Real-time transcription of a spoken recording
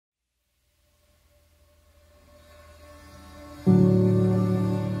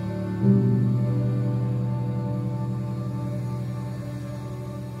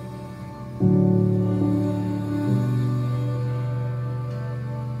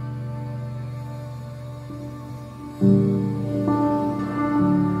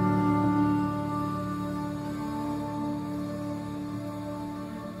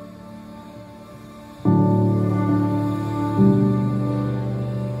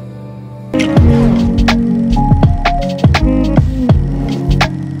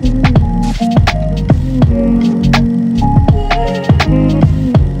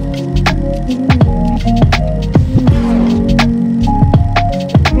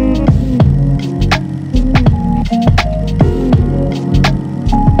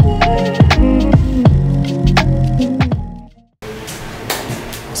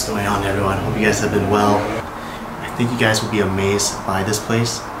guys will be amazed by this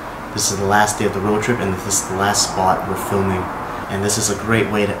place. This is the last day of the road trip and this is the last spot we're filming. And this is a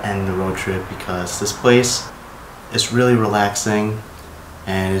great way to end the road trip because this place is really relaxing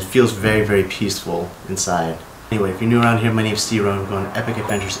and it feels very, very peaceful inside. Anyway, if you're new around here, my name is Steve Ronin. We're going on epic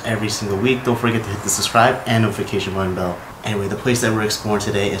adventures every single week. Don't forget to hit the subscribe and notification button bell. Anyway, the place that we're exploring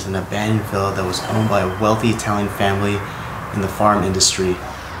today is an abandoned villa that was owned by a wealthy Italian family in the farm industry.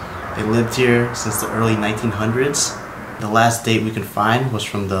 They lived here since the early 1900s. The last date we can find was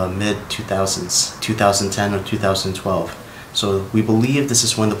from the mid-2000s, 2010 or 2012. So we believe this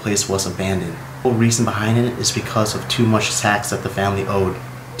is when the place was abandoned. The whole reason behind it is because of too much tax that the family owed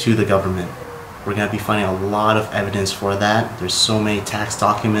to the government. We're going to be finding a lot of evidence for that. There's so many tax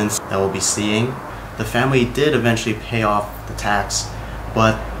documents that we'll be seeing. The family did eventually pay off the tax,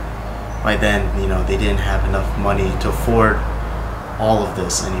 but by then, they didn't have enough money to afford all of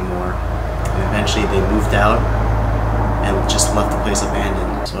this anymore. And eventually they moved out and just left the place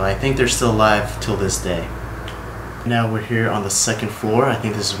abandoned. So I think they're still alive till this day. Now we're here on the second floor. I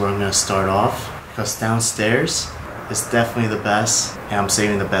think this is where I'm going to start off because downstairs is definitely the best and I'm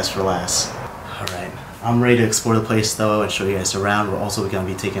saving the best for last. Alright, I'm ready to explore the place though and show you guys around. We're also going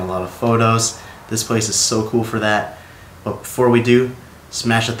to be taking a lot of photos. This place is so cool for that. But before we do,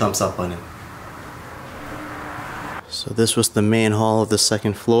 smash the thumbs up button. So this was the main hall of the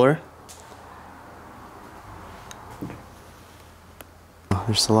second floor.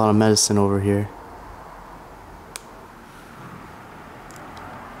 There's a lot of medicine over here.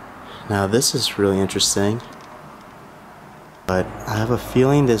 Now this is really interesting. But I have a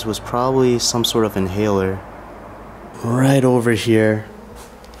feeling this was probably some sort of inhaler. Right over here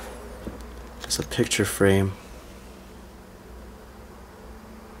is a picture frame.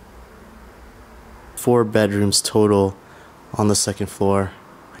 4 bedrooms total on the second floor.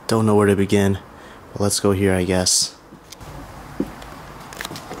 I don't know where to begin, but let's go here, I guess.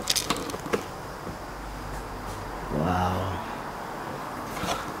 Wow.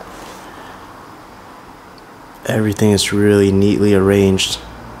 Everything is really neatly arranged.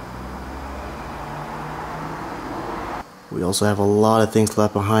 We also have a lot of things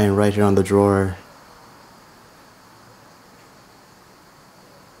left behind right here on the drawer.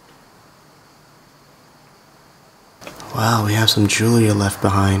 Wow, we have some jewelry left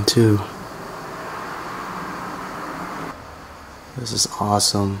behind too. This is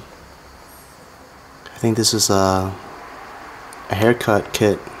awesome. I think this is a haircut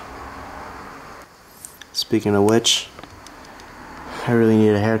kit. Speaking of which, I really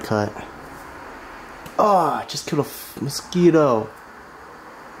need a haircut. Oh, I just killed a mosquito.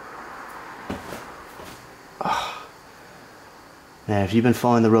 Oh. Man, if you've been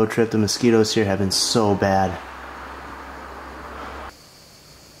following the road trip, the mosquitoes here have been so bad.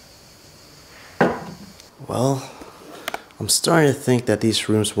 Well, I'm starting to think that these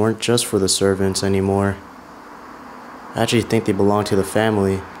rooms weren't just for the servants anymore. I actually think they belong to the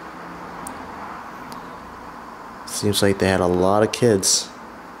family. Seems like they had a lot of kids.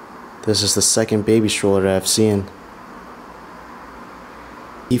 This is the second baby stroller that I've seen.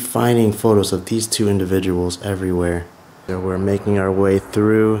 Keep finding photos of these two individuals everywhere. So we're making our way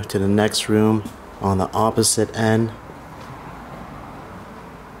through to the next room on the opposite end.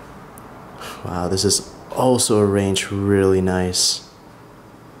 Wow, this is also arranged really nice.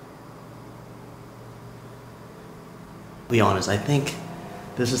 To be honest, I think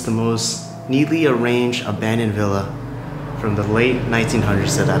this is the most neatly arranged abandoned villa from the late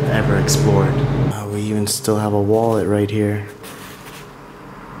 1900s that I've ever explored. We even still have a wallet right here.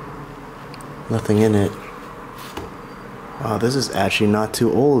 Nothing in it. Wow, this is actually not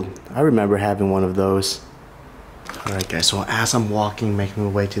too old. I remember having one of those. Alright guys, so as I'm walking, making my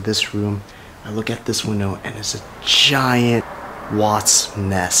way to this room, I look at this window and it's a giant wasp's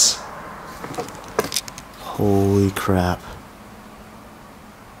nest. Holy crap.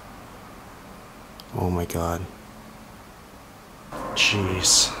 Oh my god.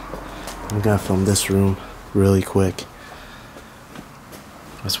 Jeez. I'm gonna film this room really quick.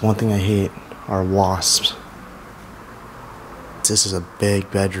 That's one thing I hate, are wasps. This is a big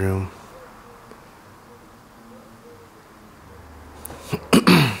bedroom.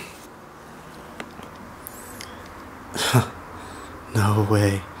 No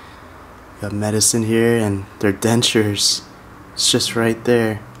way. Got medicine here and their dentures. It's just right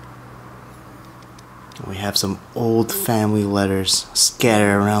there. We have some old family letters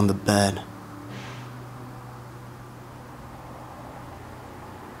scattered around the bed.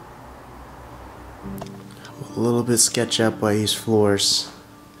 I'm a little bit sketched out by these floors.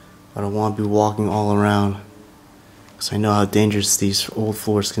 I don't want to be walking all around because I know how dangerous these old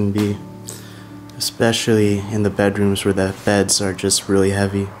floors can be. especially in the bedrooms where the beds are just really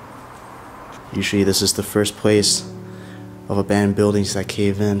heavy. Usually this is the first place of abandoned buildings that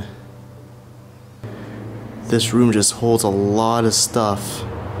cave in. This room just holds a lot of stuff.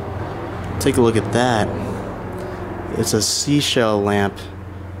 Take a look at that. It's a seashell lamp.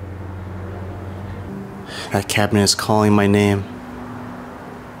 That cabinet is calling my name.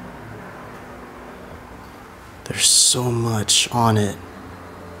 There's so much on it.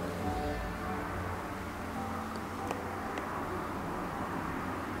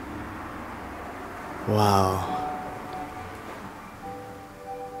 Wow.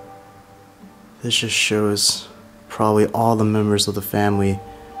 This just shows probably all the members of the family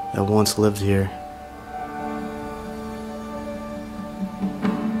that once lived here.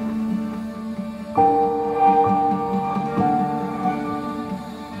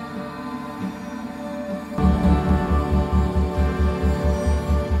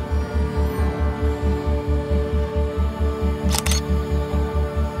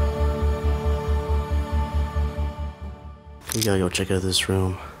 We gotta go check out this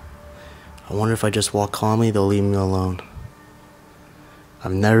room. I wonder if I just walk calmly, they'll leave me alone.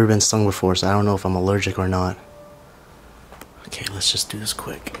 I've never been stung before, so I don't know if I'm allergic or not. Okay, let's just do this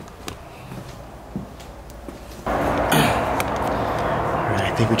quick. Alright,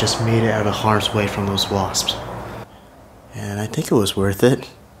 I think we just made it out of harm's way from those wasps. And I think it was worth it.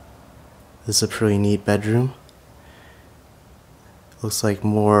 This is a pretty neat bedroom. Looks like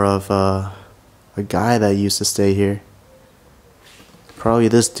more of a guy that used to stay here. Probably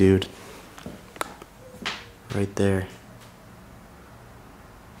this dude. Right there.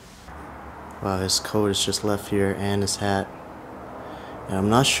 Wow, his coat is just left here and his hat. And I'm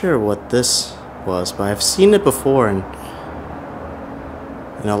not sure what this was, but I've seen it before in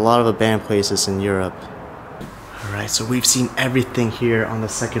a lot of abandoned places in Europe. Alright, so we've seen everything here on the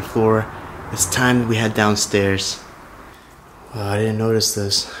second floor. It's time we head downstairs. Wow, I didn't notice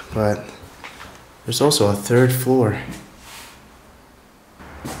this, but there's also a third floor.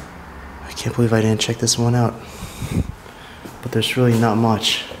 I can't believe I didn't check this one out. But there's really not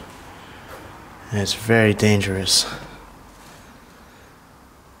much. And it's very dangerous.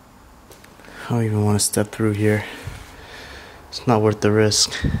 I don't even want to step through here. It's not worth the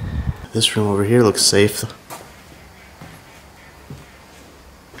risk. This room over here looks safe.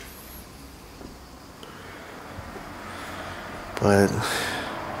 But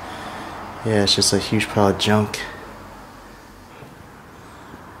yeah, it's just a huge pile of junk.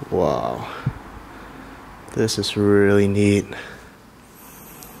 Wow, this is really neat.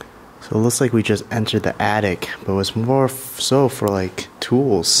 So it looks like we just entered the attic, but it was more so for like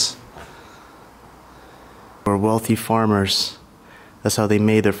tools. For wealthy farmers, that's how they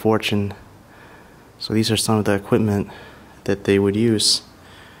made their fortune. So these are some of the equipment that they would use.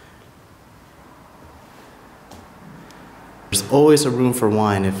 There's always a room for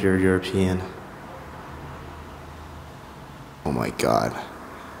wine if you're European. Oh my god.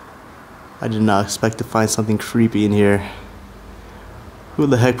 I did not expect to find something creepy in here. Who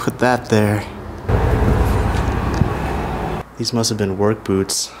the heck put that there? These must have been work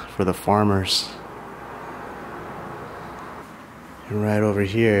boots for the farmers. And right over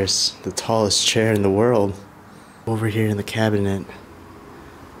here is the tallest chair in the world. Over here in the cabinet,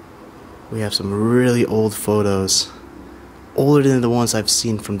 we have some really old photos. Older than the ones I've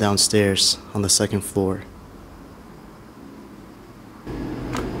seen from downstairs on the second floor.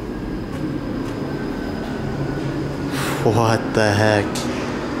 What the heck?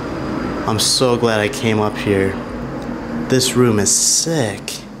 I'm so glad I came up here. This room is sick.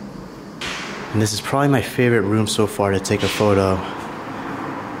 And this is probably my favorite room so far to take a photo.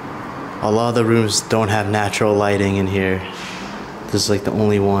 A lot of the rooms don't have natural lighting in here. This is like the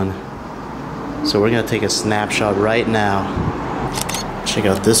only one. So we're gonna take a snapshot right now. Check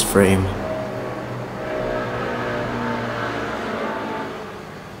out this frame.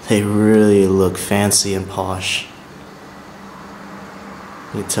 They really look fancy and posh.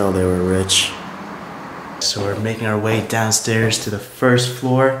 You can tell they were rich. So we're making our way downstairs to the first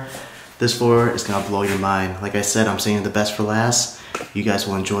floor. This floor is gonna blow your mind. Like I said, I'm saving the best for last. You guys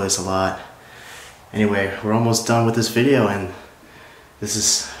will enjoy this a lot. Anyway, we're almost done with this video, and this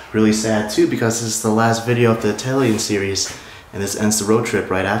is really sad too because this is the last video of the Italian series, and this ends the road trip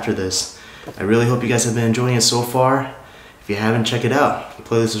right after this. I really hope you guys have been enjoying it so far. If you haven't, check it out. The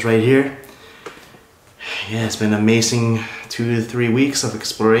playlist is right here. Yeah, it's been an amazing 2 to 3 weeks of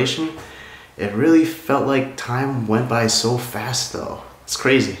exploration. It really felt like time went by so fast though. It's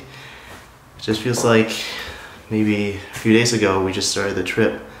crazy. It just feels like maybe a few days ago we just started the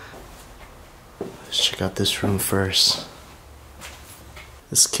trip. Let's check out this room first.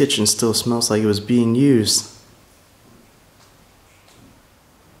 This kitchen still smells like it was being used.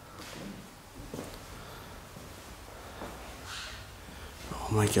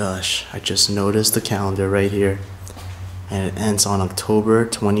 Oh my gosh, I just noticed the calendar right here. And it ends on October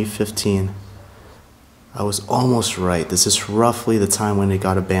 2015. I was almost right. This is roughly the time when it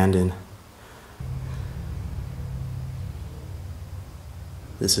got abandoned.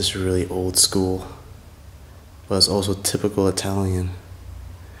 This is really old school, but it's also typical Italian.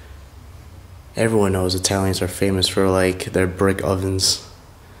 Everyone knows Italians are famous for like their brick ovens.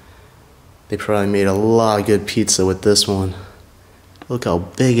 They probably made a lot of good pizza with this one. Look how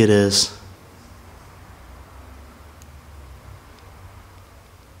big it is.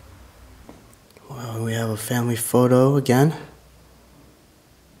 Well, we have a family photo again.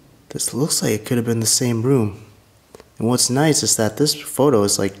 This looks like it could have been the same room. And what's nice is that this photo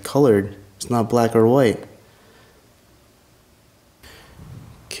is like colored. It's not black or white.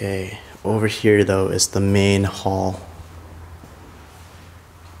 Okay, over here though is the main hall.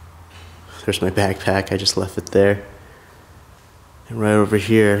 There's my backpack, I just left it there. And right over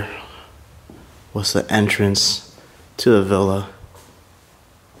here was the entrance to the villa.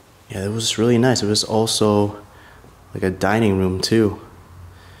 Yeah, it was really nice. It was also like a dining room too.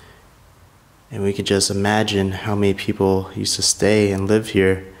 And we could just imagine how many people used to stay and live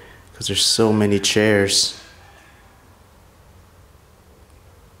here because there's so many chairs.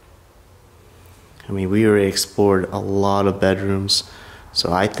 I mean, we already explored a lot of bedrooms,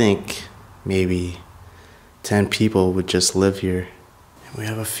 so I think maybe 10 people would just live here. And we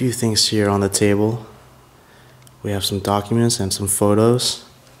have a few things here on the table. We have some documents and some photos.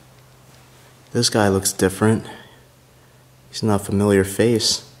 This guy looks different. He's not a familiar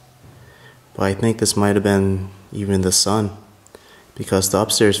face. But I think this might have been even the son, because the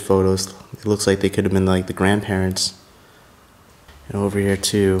upstairs photos, it looks like they could have been like the grandparents. And over here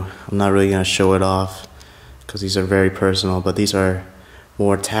too, I'm not really going to show it off because these are very personal, but these are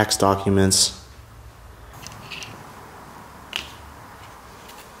more tax documents.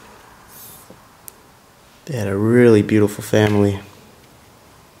 They had a really beautiful family.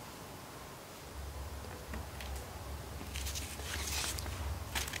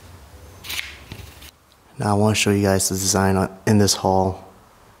 Now I want to show you guys the design in this hall.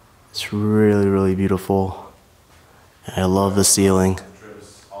 It's really, really beautiful. And I love the ceiling.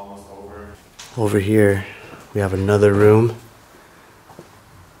 Over here, we have another room.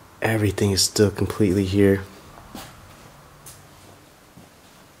 Everything is still completely here.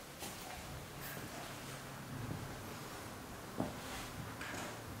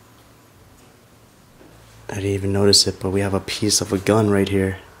 I didn't even notice it, but we have a piece of a gun right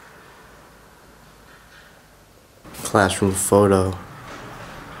here. Classroom photo.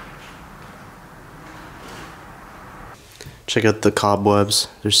 Check out the cobwebs.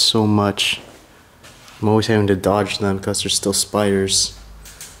 There's so much. I'm always having to dodge them because there's still spiders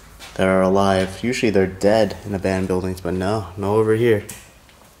that are alive. Usually they're dead in abandoned buildings, but no over here.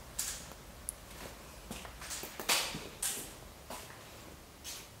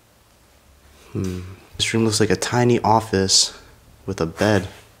 This room looks like a tiny office with a bed.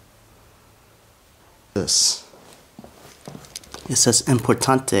 This. It says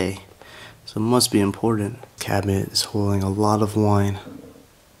importante, so it must be important. Cabinet is holding a lot of wine.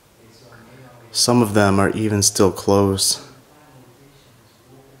 Some of them are even still closed.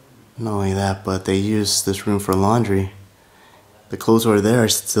 Not only that, but they use this room for laundry. The clothes over there are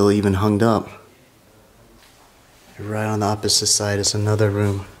still even hung up. Right on the opposite side is another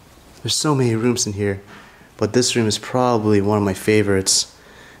room. There's so many rooms in here, but this room is probably one of my favorites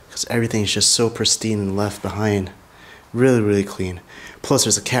because everything is just so pristine and left behind. Really, really clean. Plus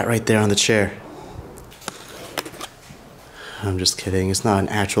there's a cat right there on the chair. I'm just kidding, it's not an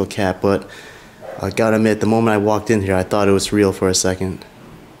actual cat, but I gotta admit, the moment I walked in here, I thought it was real for a second.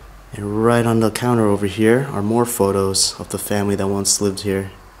 And right on the counter over here are more photos of the family that once lived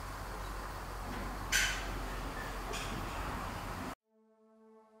here.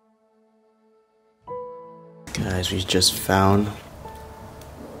 Guys, we just found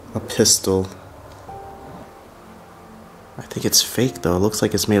a pistol. I think it's fake though, it looks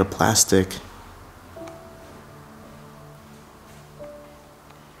like it's made of plastic.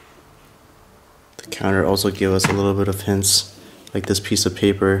 The counter also gives us a little bit of hints, like this piece of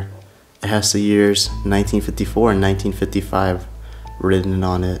paper. It has the years 1954 and 1955 written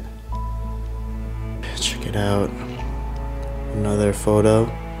on it. Check it out. Another photo.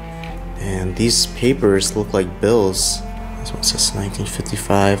 And these papers look like bills. This one says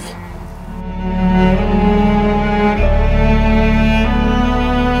 1955.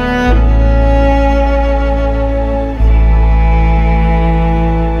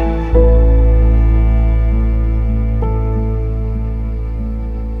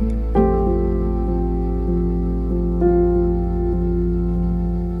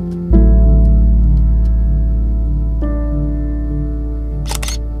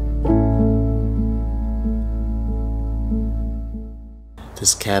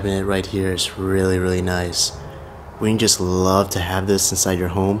 This cabinet right here is really, really nice. Wouldn't you just love to have this inside your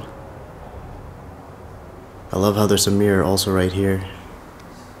home? I love how there's a mirror also right here.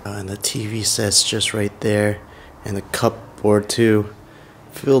 And the TV set's just right there. And the cupboard too,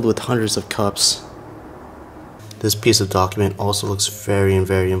 filled with hundreds of cups. This piece of document also looks very,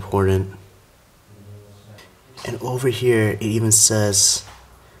 very important. And over here, it even says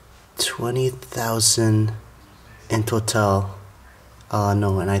 20,000 in total.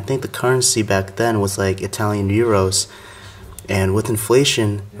 No, and I think the currency back then was like Italian euros. And with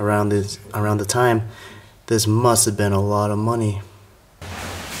inflation around the time, this must have been a lot of money.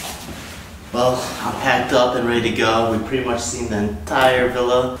 Well, I'm packed up and ready to go. We've pretty much seen the entire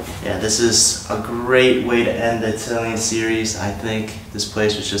villa. Yeah, this is a great way to end the Italian series. I think this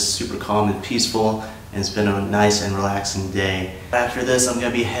place was just super calm and peaceful, and it's been a nice and relaxing day. After this, I'm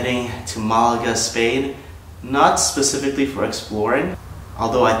gonna be heading to Malaga, Spain. Not specifically for exploring,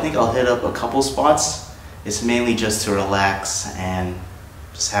 although I think I'll hit up a couple spots. It's mainly just to relax and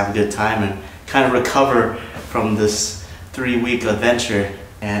just have a good time and kind of recover from this 3-week adventure.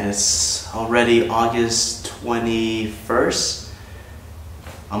 And it's already August 21st.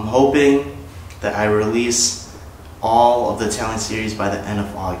 I'm hoping that I release all of the Italian series by the end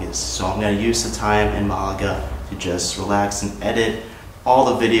of August. So I'm gonna use the time in Malaga to just relax and edit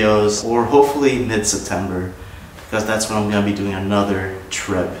all the videos, or hopefully mid-September, because that's when I'm gonna be doing another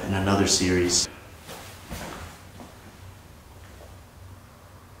trip and another series.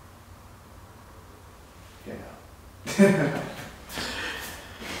 Yeah.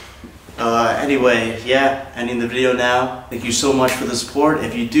 Anyway, yeah, ending the video now. Thank you so much for the support.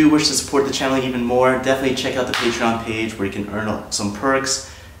 If you do wish to support the channel even more, definitely check out the Patreon page where you can earn some perks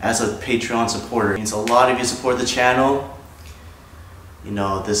as a Patreon supporter. It means a lot if you support the channel. You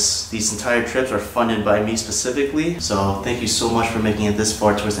know, these entire trips are funded by me specifically. So thank you so much for making it this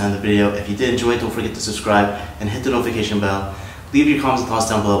far towards the end of the video. If you did enjoy it, don't forget to subscribe and hit the notification bell. Leave your comments and thoughts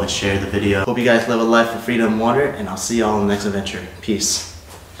down below and share the video. Hope you guys live a life of freedom and wonder, and I'll see y'all in the next adventure. Peace.